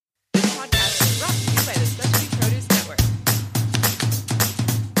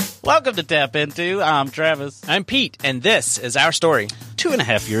Welcome to Tap Into. I'm Travis. I'm Pete, and this is our story.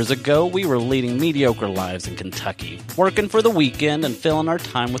 2.5 years ago, we were leading mediocre lives in Kentucky, working for the weekend and filling our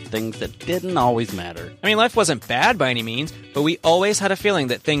time with things that didn't always matter. I mean, life wasn't bad by any means, but we always had a feeling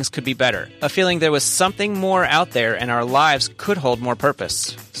that things could be better. A feeling there was something more out there and our lives could hold more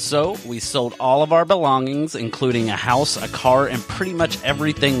purpose. So, we sold all of our belongings, including a house, a car, and pretty much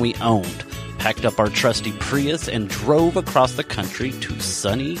everything we owned. Packed up our trusty Prius and drove across the country to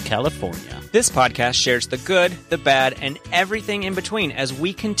sunny California. This podcast shares the good, the bad, and everything in between as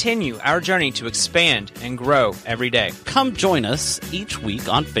we continue our journey to expand and grow every day. Come join us each week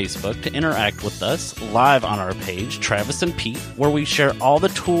on Facebook to interact with us live on our page, Travis and Pete, where we share all the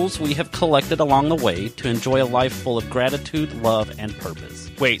tools we have collected along the way to enjoy a life full of gratitude, love, and purpose.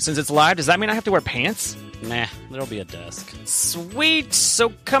 Wait, since it's live, does that mean I have to wear pants? Nah, there'll be a desk. Sweet!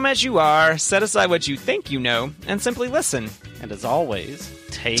 So come as you are, set aside what you think you know, and simply listen. And as always,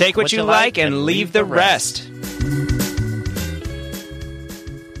 take what you like and leave the rest.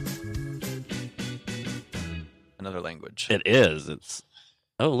 Another language. It is. It's.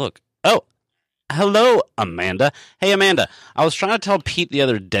 Oh, look. Oh, hello, Amanda. Hey, Amanda. I was trying to tell Pete the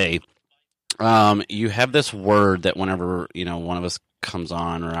other day. You have this word that whenever one of us comes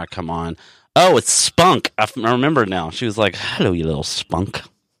on or I come on. Oh, it's spunk. I remember now. She was like, "Hello, you little spunk."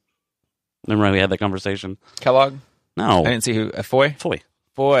 Remember how we had that conversation? Kellogg? No. I didn't see who. Foy? Foy.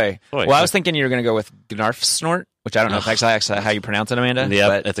 Well, I was thinking you were going to go with Gnarf Snort, which I don't know if actually how you pronounce it, Amanda.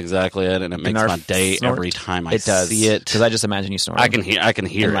 Yeah, that's exactly it, and it makes my day snort. Every time I does. see it. Because I just imagine you snorting. I can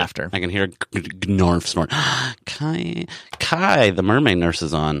hear laughter. I can hear Gnarf Snort. Kai, the mermaid nurse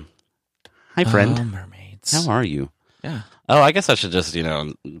is on. Hi, friend. Oh, mermaids. How are you? Yeah. Oh, I guess I should just,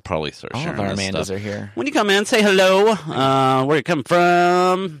 probably start All sharing of our this Amandas stuff. are here. When you come in, say hello. Where you come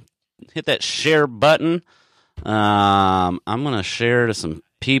from. Hit that share button. I'm going to share to some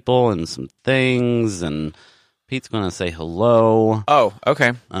people and some things, and Pete's going to say hello. Oh,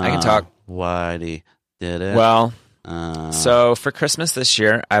 okay. I can talk. Whitey did it. Well, so for Christmas this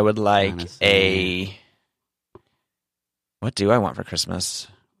year, I would like What do I want for Christmas?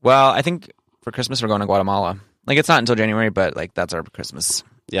 Well, I think for Christmas we're going to Guatemala. It's not until January, but that's our Christmas.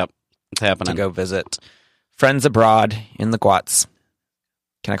 Yep, it's happening. To go visit friends abroad in the Guats.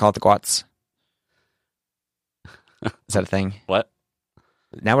 Can I call it the Guats? Is that a thing? What?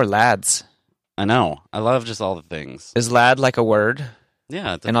 Now we're lads. I know. I love just all the things. Is lad like a word?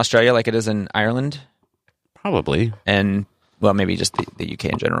 Yeah. In Australia like it is in Ireland? Probably. And, well, maybe just the UK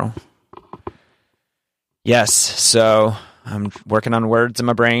in general. Yes, so I'm working on words in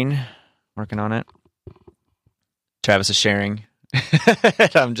my brain. Working on it. Travis is sharing.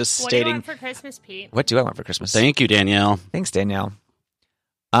 I'm just stating. What do you want for Christmas, Pete? What do I want for Christmas? Thank you, Danielle. Thanks, Danielle.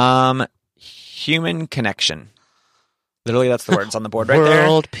 Human connection. Literally, that's the words on the board right there.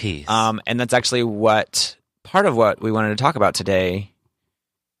 World peace. And that's actually part of what we wanted to talk about today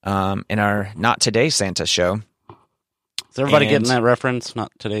in our Not Today Santa show. Is everybody getting that reference?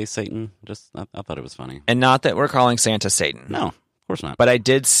 Not today, Satan? I thought it was funny. And not that we're calling Santa Satan. No, of course not. But I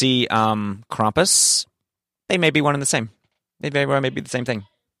did see Krampus. They may be one and the same. They may be the same thing.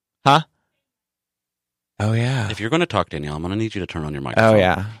 Huh? Oh, yeah. If you're going to talk, Danielle, I'm going to need you to turn on your microphone. Oh,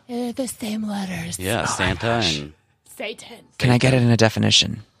 yeah. They're the same letters. Yeah, Santa and Satan. Can I get it in a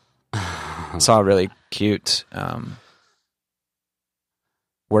definition? Saw a really cute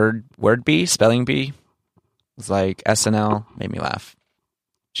word bee, spelling bee. It was like SNL. Made me laugh.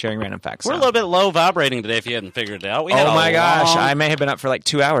 Sharing random facts. We're a little bit low vibrating today if you hadn't figured it out. Oh my gosh, I may have been up for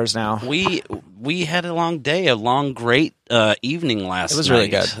 2 hours now. We had a long day, great evening last night. It was really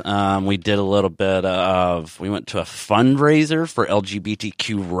good. We did a little bit we went to a fundraiser for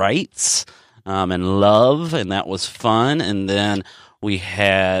LGBTQ rights and love, and that was fun. And then we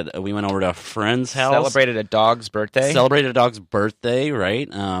went over to a friend's house. Celebrated a dog's birthday. Right?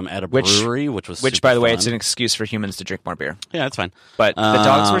 At a brewery, which was by the fun. way, it's an excuse for humans to drink more beer. Yeah, that's fine. But the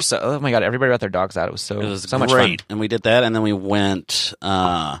dogs were oh my god, everybody brought their dogs out. It was so much fun. And we did that, and then we went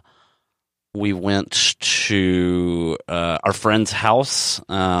to our friend's house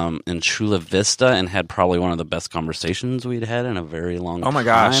in Chula Vista and had probably one of the best conversations we'd had in a very long time. Oh my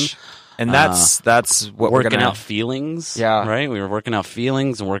gosh. And that's what we're working out feelings. Yeah. Right? We were working out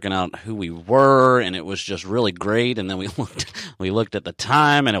feelings and working out who we were, and it was just really great. And then we looked at the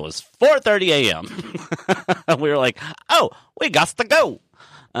time, and it was 4:30 a.m. We were like, oh, we got to go.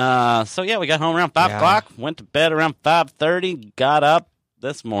 So yeah, we got home around 5 o'clock, went to bed around 5:30, got up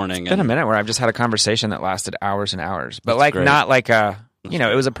this morning. It's been a minute where I've just had a conversation that lasted hours and hours. But great. Not like it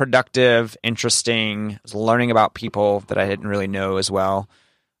was a productive, interesting, I was learning about people that I didn't really know as well.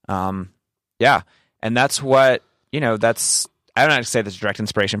 And that's what, I don't have to say this direct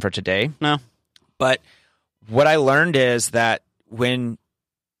inspiration for today. No. But what I learned is that when,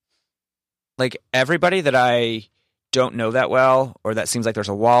 like, everybody that I don't know that well, or that seems like there's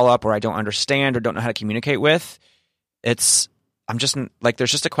a wall up, or I don't understand, or don't know how to communicate with, I'm just like,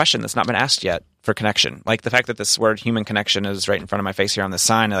 there's just a question that's not been asked yet for connection. Like the fact that this word human connection is right in front of my face here on the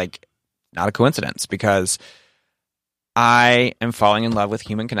sign, like, not a coincidence, because I am falling in love with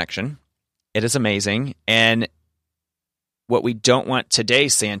human connection. It is amazing. And what we don't want today,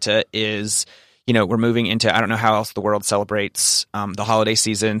 Santa, is, we're moving into, I don't know how else the world celebrates the holiday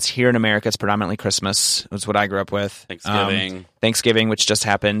seasons. Here in America, it's predominantly Christmas. That's what I grew up with. Thanksgiving, which just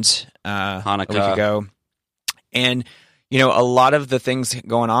happened Hanukkah. a week ago. And, a lot of the things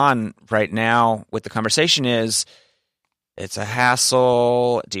going on right now with the conversation is, it's a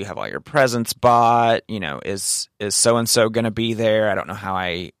hassle. Do you have all your presents bought? Is so-and-so going to be there? I don't know how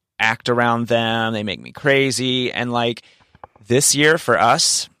I act around them. They make me crazy. And like this year for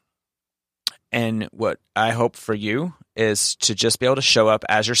us, and what I hope for you, is to just be able to show up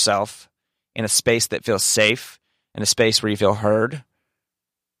as yourself in a space that feels safe, in a space where you feel heard,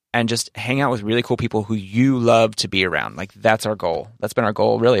 and just hang out with really cool people who you love to be around. Like, that's our goal. That's been our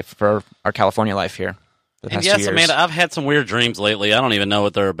goal, really, for our California life here. And yes, Amanda, I've had some weird dreams lately. I don't even know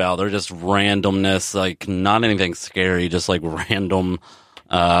what they're about. They're just randomness, like not anything scary, just like random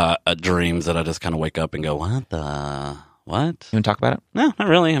dreams that I just kind of wake up and go, what? You want to talk about it? No, not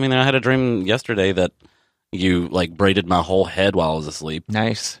really. I mean, I had a dream yesterday that you like braided my whole head while I was asleep.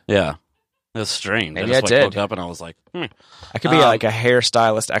 Nice. Yeah. It was strange. Maybe I just did. woke up and I was like, I could be like a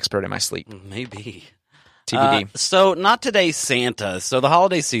hairstylist expert in my sleep. Maybe. TBD. So, not today, Santa. So, the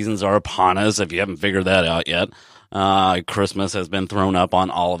holiday seasons are upon us, if you haven't figured that out yet. Christmas has been thrown up on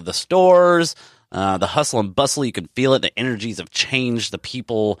all of the stores. The hustle and bustle, you can feel it. The energies have changed. The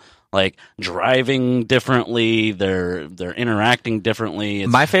people, like, driving differently. They're interacting differently.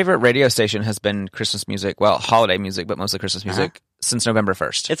 My favorite radio station has been Christmas music. Well, holiday music, but mostly Christmas music since November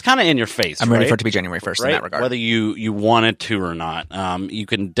 1st. It's kind of in your face, I'm ready for it to be January 1st in that regard. Whether you wanted to or not. You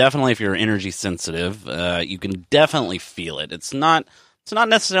can definitely, if you're energy sensitive, you can definitely feel it. It's not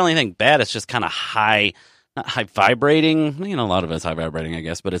necessarily anything bad. It's just kind of high, not high vibrating. A lot of it's high vibrating, I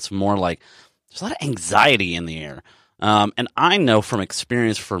guess, but it's more like there's a lot of anxiety in the air. And I know from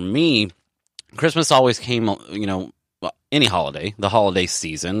experience, for me, Christmas always came, any holiday, the holiday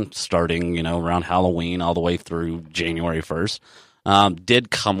season, starting, around Halloween all the way through January 1st,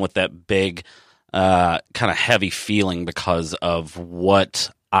 did come with that big, kind of heavy feeling because of what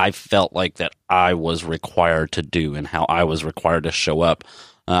I felt like that I was required to do and how I was required to show up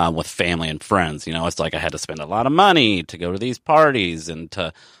with family and friends. It's like I had to spend a lot of money to go to these parties and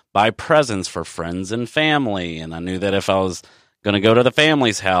to buy presents for friends and family. And I knew that if I was going to go to the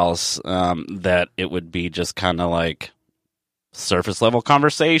family's house, that it would be just kind of like surface level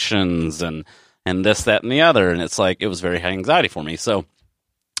conversations and this, that, and the other. And it's like, it was very high anxiety for me. So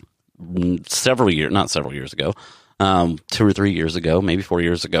not several years ago, 2 or 3 years ago, maybe 4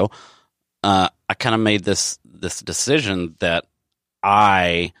 years ago, I kind of made this decision that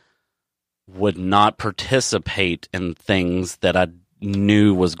I would not participate in things that I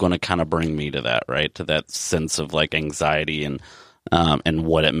knew was going to kind of bring me to that, right? To that sense of like anxiety and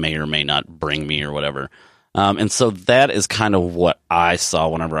what it may or may not bring me or whatever. And so that is kind of what I saw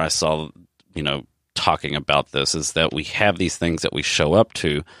whenever I saw, talking about this, is that we have these things that we show up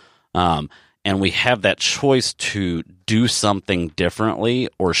to, and we have that choice to do something differently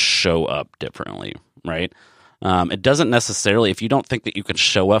or show up differently, right? It doesn't necessarily, if you don't think that you can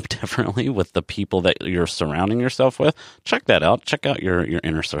show up differently with the people that you're surrounding yourself with, check that out. Check out your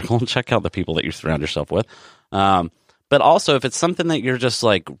inner circle and check out the people that you surround yourself with. But also, if it's something that you're just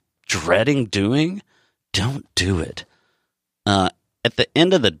like dreading doing, don't do it. At the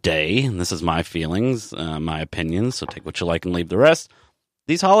end of the day, and this is my feelings, my opinions, so take what you like and leave the rest.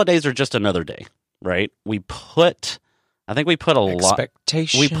 These holidays are just another day, right? I think we put a lot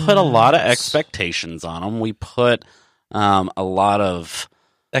of expectations on them. We put a lot of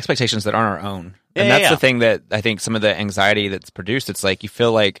expectations that aren't our own. And that's the thing that I think some of the anxiety that's produced, it's like you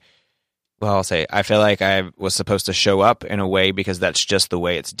feel like, I feel like I was supposed to show up in a way because that's just the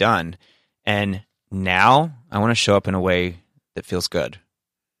way it's done. And now I want to show up in a way that feels good.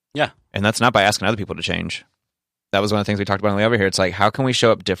 Yeah. And that's not by asking other people to change. That was one of the things we talked about on the way over here. It's like, how can we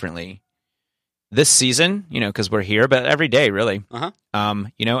show up differently this season, because we're here, but every day, really. Uh-huh.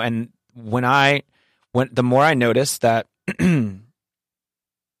 And the more I notice that, the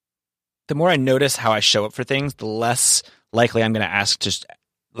more I notice how I show up for things, the less likely I'm going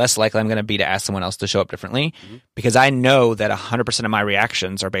to be to ask someone else to show up differently, because I know that 100% of my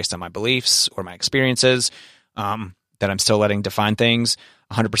reactions are based on my beliefs or my experiences. that I'm still letting define things.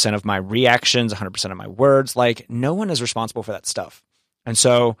 100% of my reactions, 100% of my words. Like, no one is responsible for that stuff. And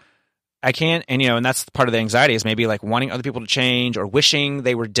so I can't, and that's part of the anxiety is maybe like wanting other people to change or wishing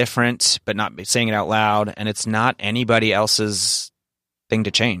they were different, but not saying it out loud. And it's not anybody else's thing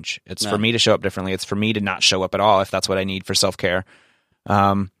to change. It's for me to show up differently. It's for me to not show up at all if that's what I need for self-care.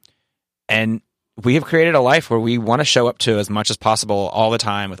 And we have created a life where we want to show up to as much as possible all the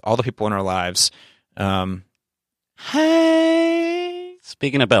time with all the people in our lives. Hey.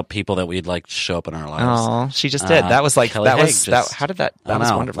 Speaking about people that we'd like to show up in our lives. Oh, she just did. That was like, Kelly that Haig was, just- that, how did that, that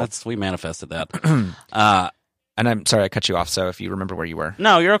was wonderful. We manifested that. And I'm sorry I cut you off. So if you remember where you were.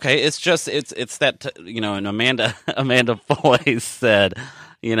 No, you're okay. It's just it's that and Amanda Foy said,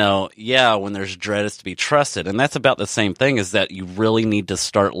 when there's dread is to be trusted, and that's about the same thing. Is that you really need to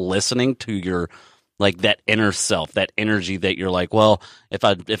start listening to your that inner self, that energy that you're like, well, if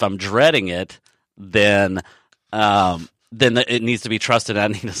I'm dreading it, then it needs to be trusted. I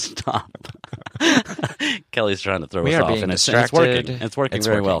need to stop. Kelly's trying to throw us off, and it's working. It's working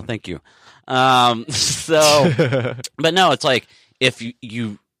very well. Thank you. But no, it's like if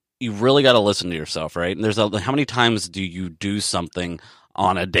you really got to listen to yourself, right? And how many times do you do something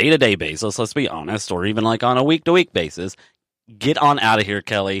on a day-to-day basis? Let's be honest, or even like on a week-to-week basis. Get on out of here,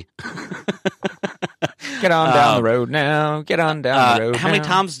 Kelly. Get on down the road now. Get on down the road. How many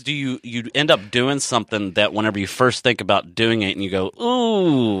times do you end up doing something that whenever you first think about doing it and you go,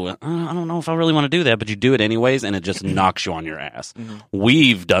 ooh, I don't know if I really want to do that, but you do it anyways and it just knocks you on your ass. Mm-hmm.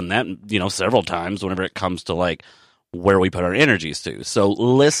 We've done that, several times whenever it comes to where we put our energies to. So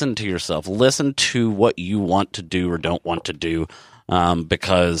listen to yourself. Listen to what you want to do or don't want to do,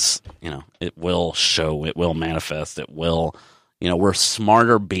 because, it will show, it will manifest, it will... we're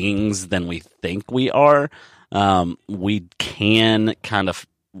smarter beings than we think we are. We can kind of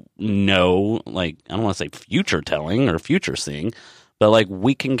know, I don't want to say future telling or future seeing, but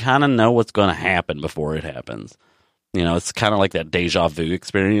we can kind of know what's going to happen before it happens. It's kind of like that deja vu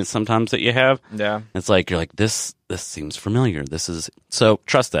experience sometimes that you have. Yeah. It's like, you're like, this seems familiar. So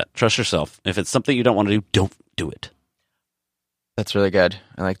trust that. Trust yourself. If it's something you don't want to do, don't do it. That's really good.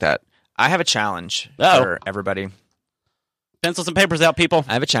 I like that. I have a challenge for everybody. Pencils and papers out, people.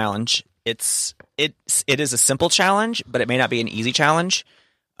 I have a challenge. It is a simple challenge, but it may not be an easy challenge.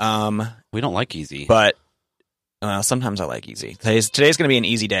 We don't like easy. But sometimes I like easy. Today's going to be an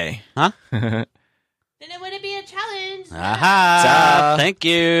easy day. Huh? Then it wouldn't be a challenge. Aha! Thank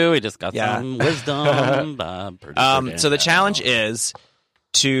you. We just got some wisdom. So the challenge is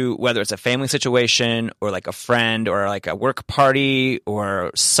to, whether it's a family situation or a friend or a work party or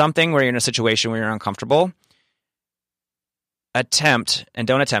something where you're in a situation where you're uncomfortable, attempt, and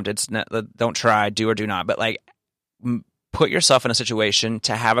don't attempt, it's not, don't try, do or do not, but put yourself in a situation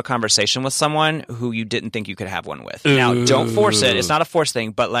to have a conversation with someone who you didn't think you could have one with. Now, don't force it. It's not a force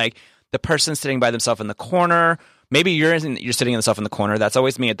thing, but the person sitting by themselves in the corner, maybe you're sitting yourself in the corner. That's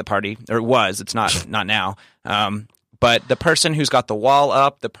always me at the party, or it was. It's not now. But the person who's got the wall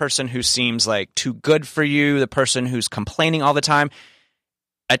up, the person who seems too good for you, the person who's complaining all the time,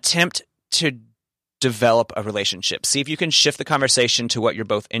 attempt to develop a relationship. See if you can shift the conversation to what you're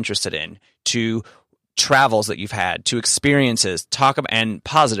both interested in, to travels that you've had, to experiences, talk about, and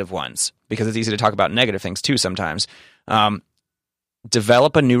positive ones, because it's easy to talk about negative things too sometimes.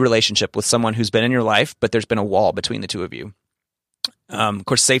 Develop a new relationship with someone who's been in your life, but there's been a wall between the two of you. Of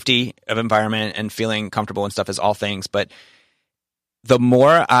course, safety of environment and feeling comfortable and stuff is all things, but the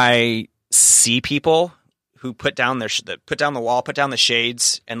more I see people who put down the wall, put down the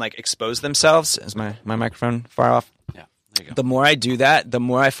shades, and expose themselves. Is my microphone far off? Yeah, there you go. The more I do that, the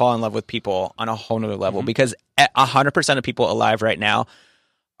more I fall in love with people on a whole nother level, because 100% of people alive right now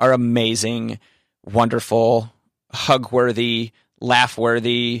are amazing, wonderful, hug-worthy,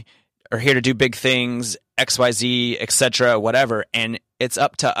 laugh-worthy, are here to do big things, XYZ, etc., whatever. And it's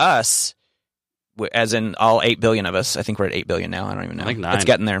up to us, as in all 8 billion of us. I think we're at 8 billion now. I don't even know. I think 9. It's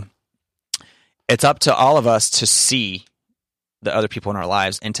getting there. It's up to all of us to see the other people in our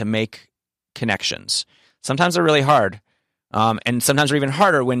lives and to make connections. Sometimes they're really hard. And sometimes they're even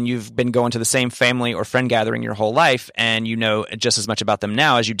harder when you've been going to the same family or friend gathering your whole life and you know just as much about them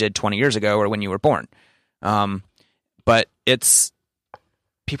now as you did 20 years ago or when you were born. But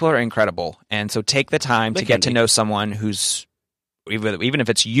people are incredible. And so take the time to get to know someone who's, even if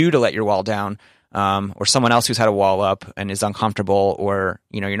it's you to let your wall down, or someone else who's had a wall up and is uncomfortable, or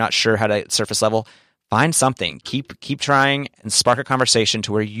you're not sure how to surface level. Find something. Keep trying and spark a conversation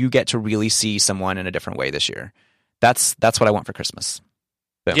to where you get to really see someone in a different way this year. That's what I want for Christmas.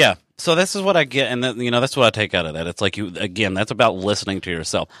 Boom. Yeah, So this is what I get, and that's what I take out of that. It's like that's about listening to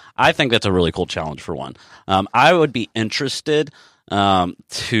yourself. I think that's a really cool challenge for one. I would be interested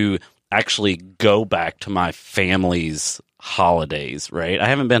to actually go back to my family's holidays. Right, I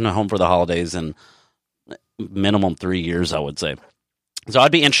haven't been home for the holidays in minimum 3 years, I would say. So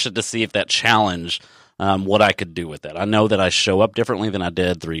I'd be interested to see if that challenge, what I could do with that. I know that I show up differently than I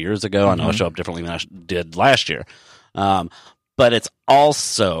did 3 years ago. I know I show up differently than I did last year. But it's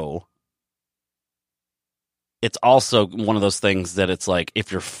also one of those things that it's like,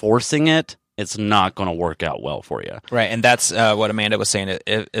 if you're forcing it, it's not going to work out well for you. Right, and that's what Amanda was saying.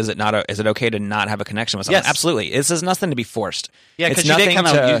 Is it okay to not have a connection with someone? Yes. Absolutely. This is nothing to be forced. Yeah,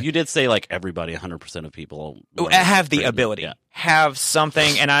 because you did say like everybody, 100% of people have the ability, yeah. have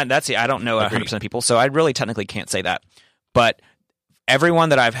something, and I don't know 100% of people, so I really technically can't say that. But everyone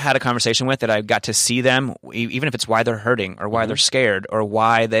that I've had a conversation with, that I've got to see them, even if it's why they're hurting or why they're scared or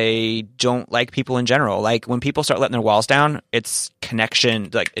why they don't like people in general. Like when people start letting their walls down, it's connection.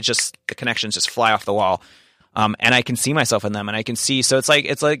 Like it's just the connections just fly off the wall, and I can see myself in them, and I can see. So it's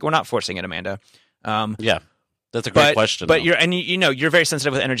like we're not forcing it, Amanda. Yeah, that's a great question. But you're very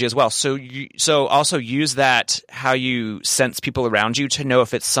sensitive with energy as well. So also use that, how you sense people around you, to know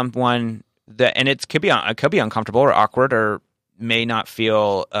if it's someone that, and it could be uncomfortable or awkward or may not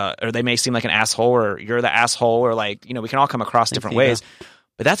feel, or they may seem like an asshole, or you're the asshole, or like, we can all come across different ways.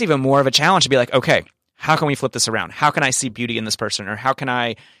 But that's even more of a challenge to be like, okay, how can we flip this around? How can I see beauty in this person? Or how can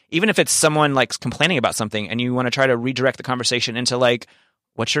I, even if it's someone like complaining about something and you want to try to redirect the conversation into like,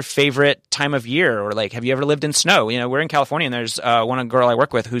 what's your favorite time of year? Or like, have you ever lived in snow? We're in California, and there's one girl I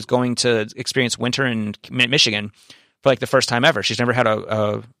work with who's going to experience winter in Michigan for like the first time ever. She's never had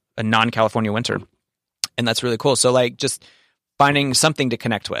a non-California winter. And that's really cool. So like just finding something to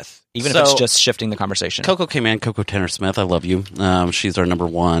connect with, even if it's just shifting the conversation. Coco came in. Coco Tanner Smith, I love you. She's our number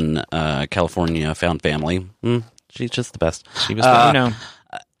one California found family. She's just the best. She was,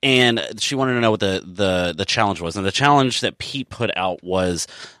 and she wanted to know what the challenge was. And the challenge that Pete put out was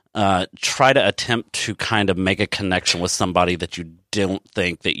try to attempt to kind of make a connection with somebody that you don't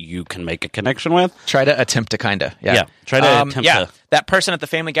think that you can make a connection with. Try to attempt to kinda. Yeah. Try to attempt to. That person at the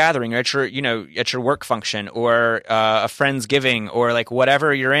family gathering, or at your work function, or a friend's giving, or like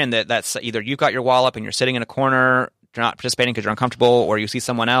whatever you're in, that's either you've got your wall up and you're sitting in a corner, you're not participating because you're uncomfortable, or you see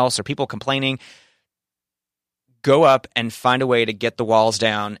someone else or people complaining. Go up and find a way to get the walls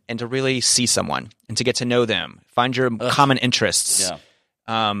down and to really see someone and to get to know them. Find your common interests. Yeah.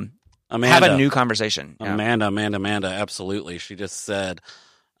 Amanda, have a new conversation. Yeah. Amanda, absolutely. She just said,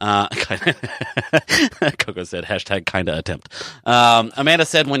 Coco said, hashtag kinda attempt. Amanda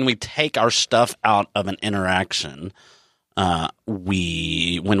said, when we take our stuff out of an interaction, when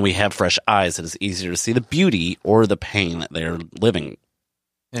we have fresh eyes, it is easier to see the beauty or the pain that they're living.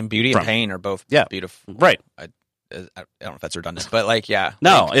 And beauty and pain are both beautiful. Right. I don't know if that's redundant, but like, yeah.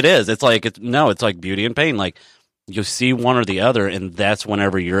 No, it is. It's like beauty and pain. Like, you see one or the other, and that's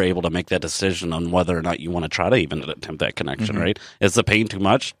whenever you're able to make that decision on whether or not you want to try to even attempt that connection, right? Is the pain too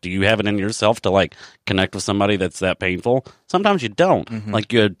much? Do you have it in yourself to, like, connect with somebody that's that painful? Sometimes you don't.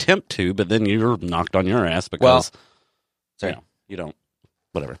 Like, you attempt to, but then you're knocked on your ass because, you don't.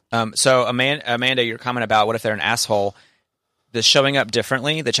 Whatever. So, Amanda, your comment about what if they're an asshole, the showing up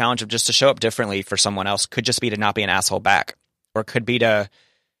differently, the challenge of just to show up differently for someone else could just be to not be an asshole back, or could be to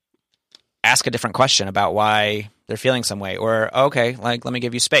ask a different question about why they're feeling some way, or okay, like, let me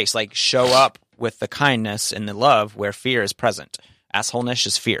give you space. Like, show up with the kindness and the love where fear is present. Assholeness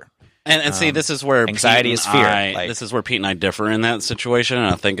is fear. And see, this is where anxiety is fear. This is where Pete and I differ in that situation, and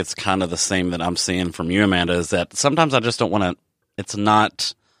I think it's kind of the same that I'm seeing from you, Amanda, is that sometimes I just don't want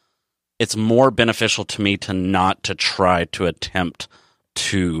to. It's more beneficial to me to try to attempt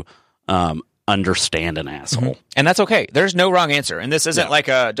to understand an asshole, and that's okay. There's no wrong answer, and this isn't like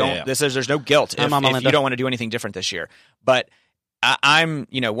a don't. There's no guilt if you don't want to do anything different this year. But I'm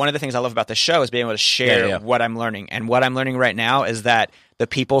one of the things I love about the show is being able to share what I'm learning, and what I'm learning right now is that the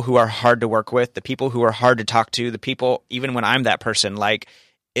people who are hard to work with, the people who are hard to talk to, the people even when I'm that person, like,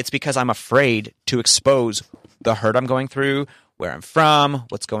 it's because I'm afraid to expose the hurt I'm going through, where I'm from,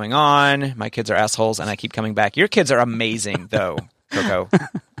 what's going on. My kids are assholes, and I keep coming back. Your kids are amazing, though, Coco.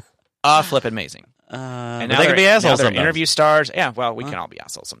 Flip amazing. And now they can be assholes. They're interview stars. Yeah, well, we can all be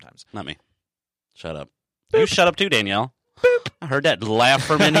assholes sometimes. Not me. Shut up. You shut up too, Danielle. I heard that laugh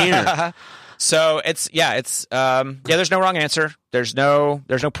from in here. So there's no wrong answer. There's no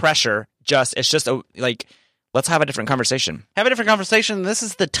pressure. It's just let's have a different conversation. Have a different conversation. This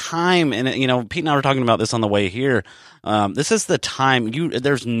is the time, and Pete and I were talking about this on the way here. This is the time.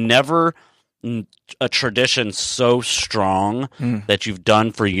 There's never a tradition so strong that you've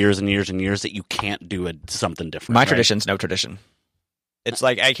done for years and years and years that you can't do something different. My right? tradition's no tradition. It's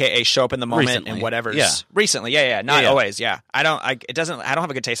like AKA show up in the moment Recently. and whatever's Yeah. recently. Yeah. Not Yeah. always. Yeah. I don't have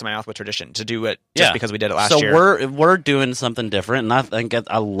a good taste in my mouth with tradition to do it just because we did it last year. So we're doing something different, and I think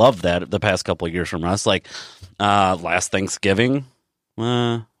I love that the past couple of years from us. Like last Thanksgiving,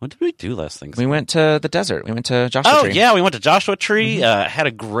 what did we do last Thanksgiving? We went to the desert. We went to Joshua Tree. Yeah, we went to Joshua Tree. Had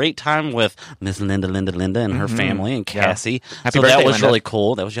a great time with Miss Linda, and her family and Cassie. Happy so birthday, that was Linda. really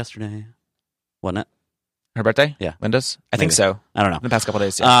cool. That was yesterday, wasn't it? Her birthday? Yeah. Linda's? I think Maybe. so. I don't know. The past couple of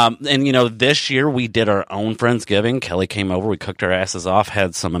days. Yeah. And this year we did our own Friendsgiving. Kelly came over. We cooked our asses off.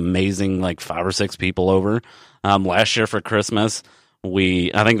 Had some amazing 5 or 6 people over. Last year for Christmas,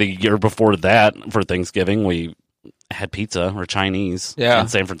 I think the year before that for Thanksgiving, we had pizza or Chinese in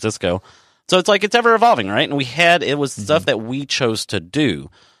San Francisco. So it's ever evolving, right? And it was stuff that we chose to do.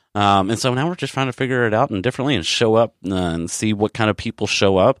 And so now we're just trying to figure it out and differently and show up and see what kind of people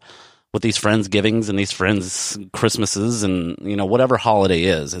show up with these Friendsgivings and these Friends Christmases and, whatever holiday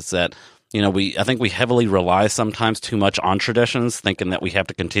is. It's that, I think we heavily rely sometimes too much on traditions, thinking that we have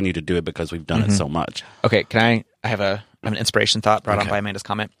to continue to do it because we've done it so much. Okay, I have an inspiration thought brought on by Amanda's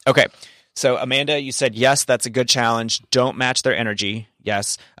comment. Okay, so Amanda, you said, yes, that's a good challenge. Don't match their energy.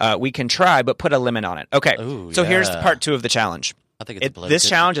 Yes, we can try, but put a limit on it. Okay, Ooh, so here's yeah. part 2 of the challenge. I think it's This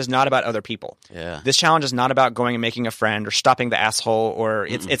challenge is not about other people. Yeah. This challenge is not about going and making a friend or stopping the asshole, or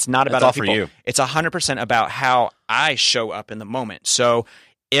it's not about all other for people. you. It's 100% about how I show up in the moment. So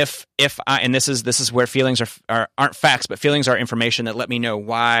if I, and this is where feelings aren't facts, but feelings are information that let me know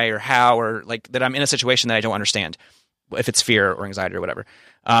why or how, or that I'm in a situation that I don't understand, if it's fear or anxiety or whatever.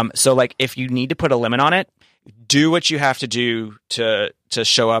 So if you need to put a limit on it, do what you have to do to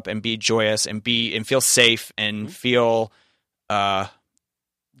show up and be joyous and feel safe and feel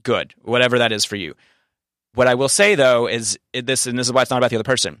good, whatever that is for you. What I will say though is this is why it's not about the other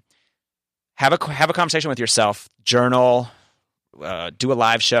person. Have a conversation with yourself, journal, do a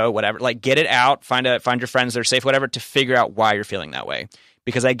live show, whatever. Get it out, find your friends that are safe, whatever, to figure out why you're feeling that way.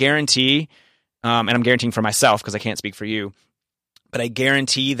 Because I guarantee, and I'm guaranteeing for myself because I can't speak for you, but I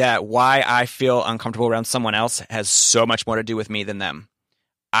guarantee that why I feel uncomfortable around someone else has so much more to do with me than them.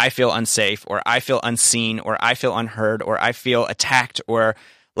 I feel unsafe, or I feel unseen, or I feel unheard, or I feel attacked, or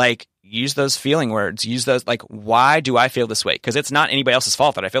use those feeling words. Use those, why do I feel this way? Because it's not anybody else's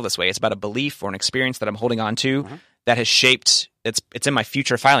fault that I feel this way. It's about a belief or an experience that I'm holding on to that has shaped, it's in my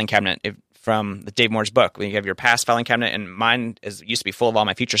future filing cabinet from the Dave Moore's book. You have your past filing cabinet, and mine used to be full of all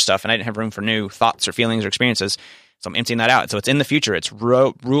my future stuff, and I didn't have room for new thoughts or feelings or experiences. So I'm emptying that out. So it's in the future. It's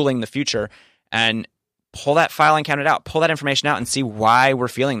ruling the future. And pull that filing cabinet out, pull that information out, and see why we're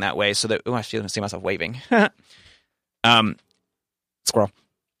feeling that way. So that I see myself waving. Squirrel.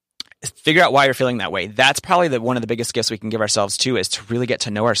 Figure out why you're feeling that way. That's probably one of the biggest gifts we can give ourselves too, is to really get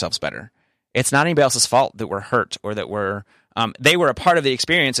to know ourselves better. It's not anybody else's fault that we're hurt, or that we're they were a part of the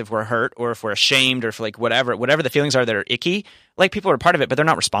experience if we're hurt, or if we're ashamed, or if whatever the feelings are that are icky. People are a part of it, but they're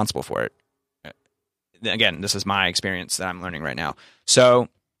not responsible for it. Again, this is my experience that I'm learning right now. So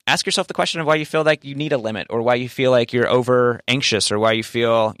ask yourself the question of why you feel like you need a limit, or why you feel like you're over anxious, or why you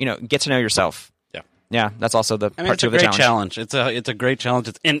feel, get to know yourself. Yeah, that's also the part 2 of the challenge. It's a great challenge.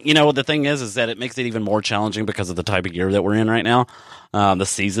 And the thing is that it makes it even more challenging because of the type of year that we're in right now, the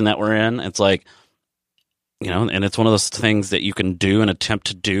season that we're in. It's and it's one of those things that you can do and attempt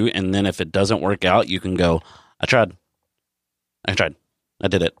to do, and then if it doesn't work out, you can go, I tried, I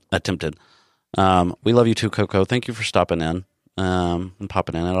did it, I attempted. We love you too, Coco. Thank you for stopping in and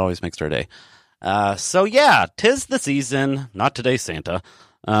popping in. It always makes our day. So yeah, 'tis the season. Not today, Santa.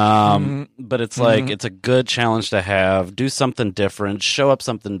 But it's it's a good challenge to have. Do something different. Show up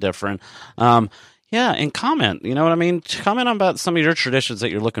something different. Yeah, and comment. You know what I mean? Comment about some of your traditions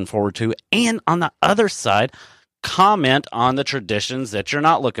that you're looking forward to. And on the other side, comment on the traditions that you're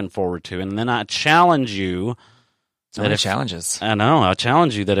not looking forward to. And then I challenge you. So many challenges. I know. I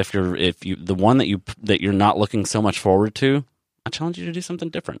challenge you that if you the one that you're not looking so much forward to, I challenge you to do something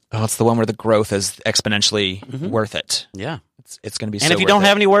different. Oh, it's the one where the growth is exponentially worth it. Yeah. It's going to be and if you don't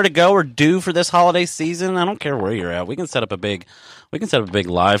have anywhere to go or do for this holiday season, I don't care where you're at. We can set up a big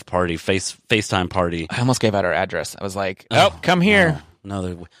live party, FaceTime party. I almost gave out our address. I was like, come here. No,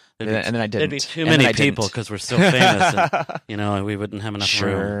 and then I didn't. There'd be too many people because we're so famous. And, we wouldn't have enough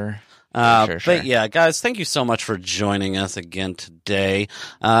room. Sure. But yeah, guys, thank you so much for joining us again today.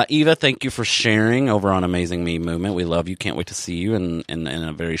 Eva, thank you for sharing over on Amazing Me Movement. We love you. Can't wait to see you in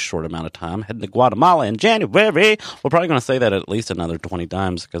a very short amount of time. Heading to Guatemala in January. We're probably going to say that at least another 20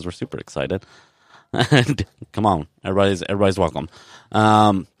 times because we're super excited. Come on, everybody's welcome.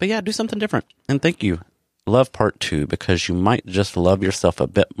 But yeah, do something different. And thank you. Love part 2, because you might just love yourself a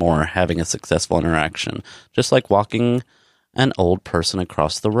bit more having a successful interaction, just like walking an old person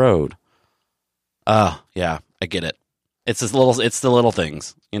across the road. Yeah, I get it. It's the little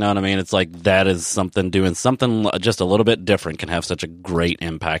things. You know what I mean? It's like that is something, doing something just a little bit different can have such a great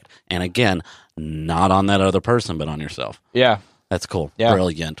impact. And again, not on that other person, but on yourself. Yeah. That's cool. Yeah.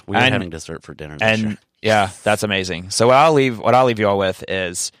 Brilliant. We are having dessert for dinner this year. Yeah, that's amazing. So what I'll leave you all with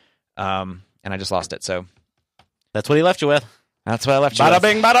is, and I just lost it. So that's what he left you with. That's what I left you Bada with.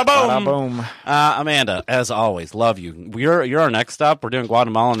 bing, bada boom. Bada boom. Amanda, as always, love you. You're our next stop. We're doing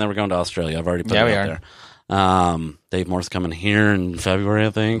Guatemala, and then we're going to Australia. I've already put it out there. Dave Moore's coming here in February, I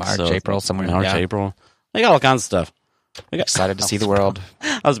think. March, April, somewhere. April. They got all kinds of stuff. Excited to see the world.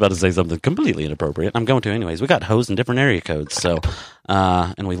 I was about to say something completely inappropriate. I'm going to anyways. We got hoes in different area codes, so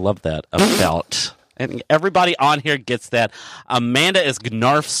and we love that about. And everybody on here gets that. Amanda is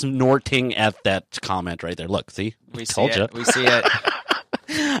gnarf snorting at that comment right there. Look, see, we told you. We see it.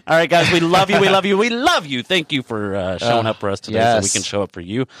 All right, guys, we love you. We love you. We love you. Thank you for showing up for us today, so we can show up for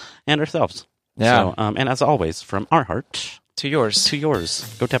you and ourselves. Yeah. So, and as always, from our heart to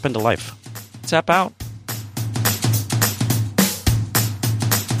yours. Go tap into life. Tap out.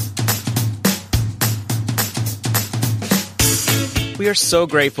 We are so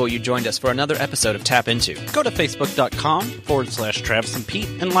grateful you joined us for another episode of Tap Into. Go to facebook.com/Travis and Pete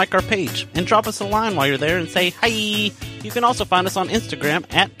and like our page. And drop us a line while you're there and say hi. You can also find us on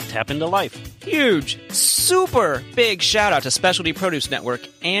Instagram at Tap Into Life. Huge, super big shout out to Specialty Produce Network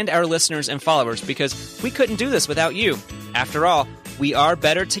and our listeners and followers, because we couldn't do this without you. After all, we are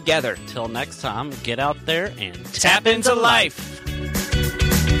better together. Till next time, get out there and tap into life.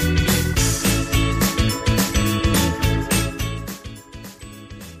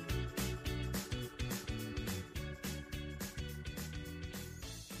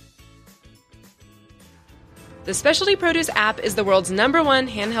 The Specialty Produce app is the world's #1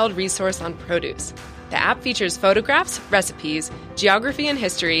 handheld resource on produce. The app features photographs, recipes, geography and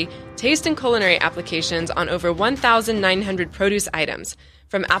history, taste and culinary applications on over 1,900 produce items.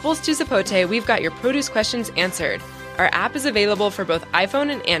 From apples to zapote, we've got your produce questions answered. Our app is available for both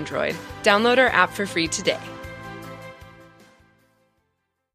iPhone and Android. Download our app for free today.